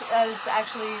that. That is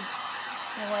actually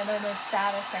one of the most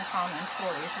saddest and common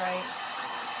stories, right?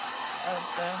 I'm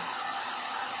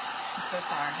so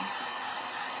sorry.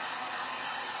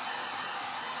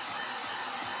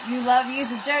 You love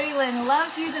using, Jody Lynn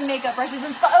loves using makeup brushes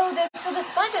and so the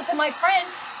sponges. So my friend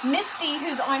Misty,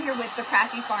 who's on here with the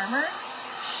Crafty Farmers,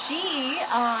 she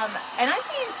and I've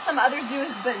seen some others do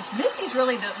this, but Misty's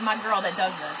really my girl that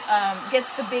does this.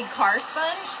 Gets the big car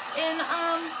sponge in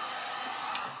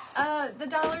the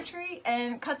Dollar Tree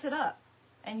and cuts it up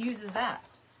and uses that.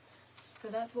 So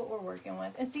that's what we're working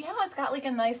with. And see how it's got like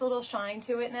a nice little shine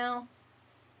to it now?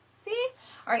 See?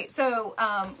 All right, so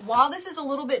while this is a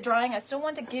little bit drying, I still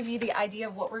want to give you the idea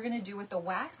of what we're going to do with the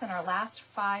wax in our last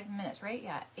 5 minutes, right?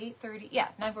 Yeah, 8:30. Yeah,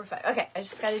 9:45. Okay, I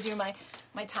just got to do my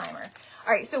timer.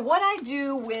 All right, so what I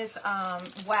do with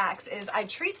wax is I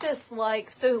treat this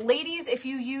like, so ladies, if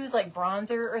you use like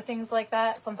bronzer or things like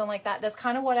that, something like that, that's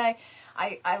kind of what I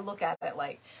look at it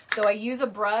like. So I use a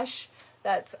brush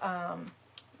that's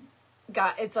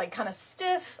it's like kind of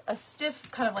stiff,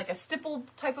 kind of like a stipple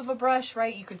type of a brush,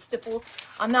 right? You could stipple.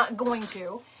 I'm not going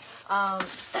to.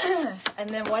 And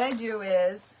then what I do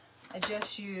is I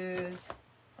just use,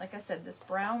 like I said, this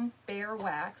brown bear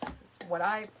wax. It's what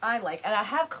I like. And I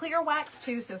have clear wax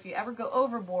too, so if you ever go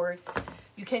overboard,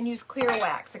 you can use clear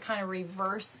wax to kind of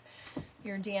reverse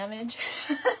your damage.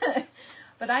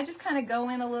 But I just kind of go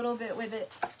in a little bit with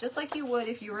it, just like you would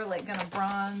if you were like gonna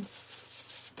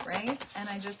bronze, right? And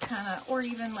I just kind of, or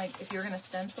even like if you're gonna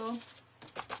stencil,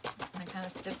 I kind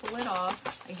of stipple it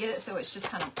off. I get it so it's just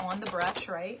kind of on the brush,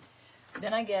 right?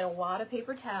 Then I get a wad of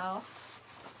paper towel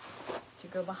to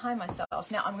go behind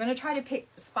myself. Now I'm going to try to pick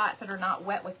spots that are not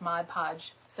wet with Mod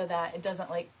Podge so that it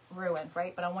doesn't like ruin,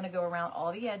 right? But I want to go around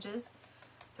all the edges.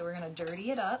 So we're going to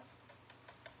dirty it up.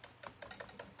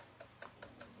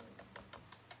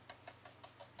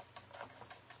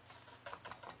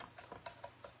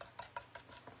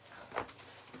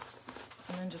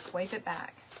 And then just wipe it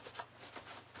back.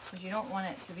 Because you don't want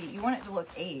it to be, you want it to look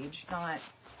aged, not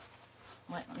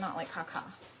like caca.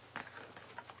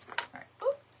 Alright,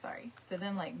 oops, sorry. So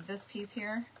then like this piece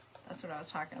here, that's what I was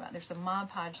talking about. There's some Mod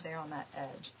Podge there on that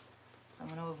edge. So I'm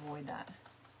going to avoid that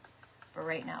for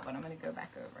right now, but I'm going to go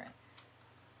back over it.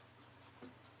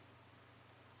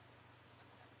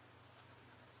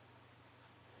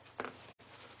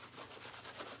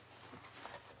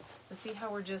 So see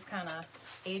how we're just kind of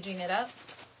aging it up?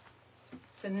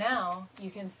 So now you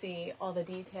can see all the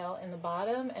detail in the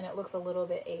bottom and it looks a little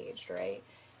bit aged, right?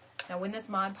 Now when this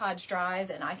Mod Podge dries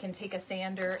and I can take a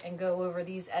sander and go over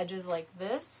these edges like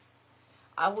this,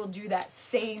 I will do that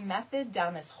same method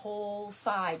down this whole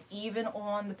side, even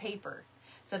on the paper,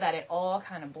 so that it all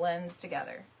kind of blends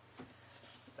together.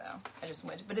 So I just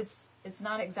went, but it's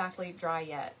not exactly dry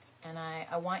yet. And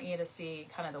I want you to see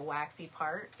kind of the waxy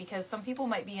part, because some people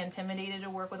might be intimidated to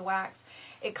work with wax.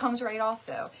 It comes right off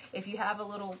though. If you have a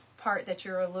little part that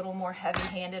you're a little more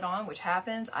heavy-handed on, which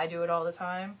happens, I do it all the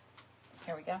time.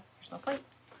 Here we go, here's my plate.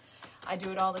 I do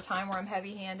it all the time where I'm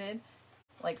heavy-handed,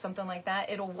 like something like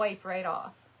that. It'll wipe right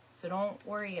off. So don't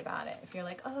worry about it. If you're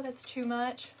like, oh, that's too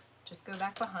much, just go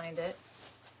back behind it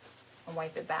and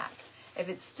wipe it back. If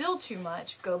it's still too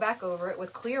much, go back over it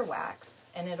with clear wax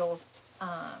and it'll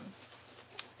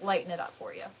lighten it up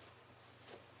for you.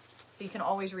 So you can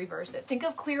always reverse it. Think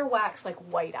of clear wax like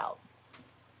whiteout.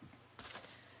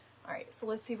 All right, so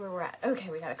let's see where we're at. Okay,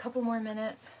 we got a couple more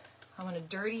minutes. I'm going to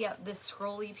dirty up this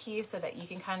scrolly piece so that you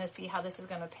can kind of see how this is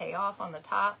going to pay off on the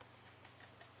top.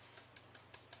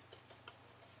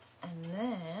 And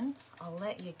then I'll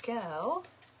let you go.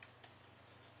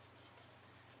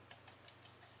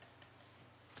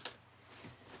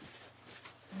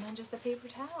 And then just a paper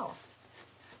towel.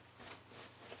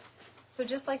 So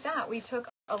just like that, we took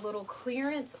a little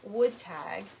clearance wood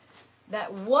tag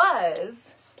that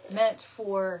was meant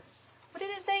for, what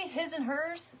did it say? His and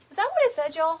hers? Is that what it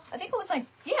said, y'all? I think it was like,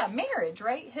 yeah, marriage,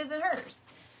 right? His and hers.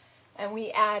 And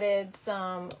we added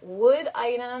some wood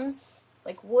items,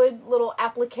 like wood little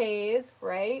appliques,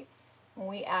 right? And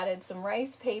we added some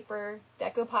rice paper,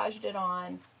 decopauged it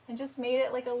on, and just made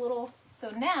it like a little, so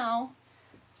now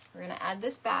we're going to add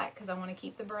this back because I want to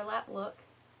keep the burlap look.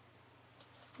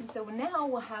 And so now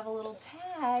we'll have a little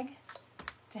tag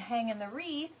to hang in the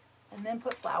wreath and then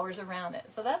put flowers around it.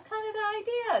 So that's kind of the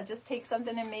idea. Just take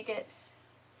something and make it.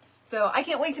 So I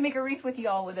can't wait to make a wreath with you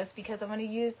all with this because I'm going to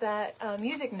use that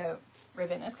music note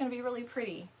ribbon. It's going to be really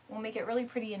pretty. We'll make it really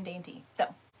pretty and dainty.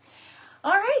 So,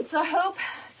 all right. So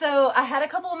I had a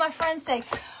couple of my friends say,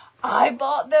 I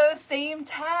bought those same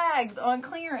tags on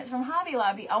clearance from Hobby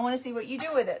Lobby. I want to see what you do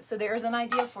with it. So there's an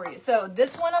idea for you. So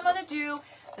this one I'm going to do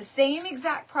the same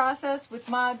exact process with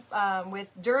with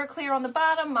DuraClear on the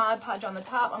bottom, Mod Podge on the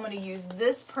top. I'm going to use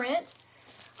this print.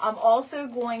 I'm also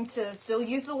going to still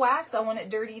use the wax. I want it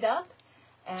dirtied up,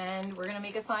 and we're going to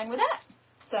make a sign with that.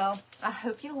 So I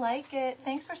hope you like it.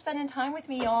 Thanks for spending time with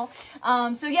me, y'all.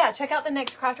 So yeah, check out the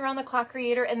next Craft Around the Clock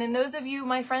creator. And then those of you,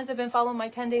 my friends that have been following my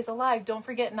 10 Days of Live, don't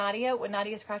forget Nadia with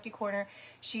Nadia's Crafty Corner.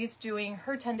 She's doing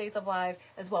her 10 Days of Live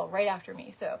as well, right after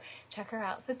me. So check her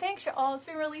out. So thanks, y'all. It's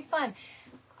been really fun.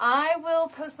 I will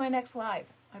post my next live.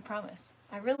 I promise.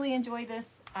 I really enjoyed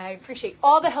this. I appreciate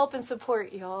all the help and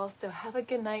support, y'all. So have a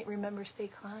good night. Remember, stay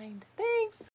kind. Thanks.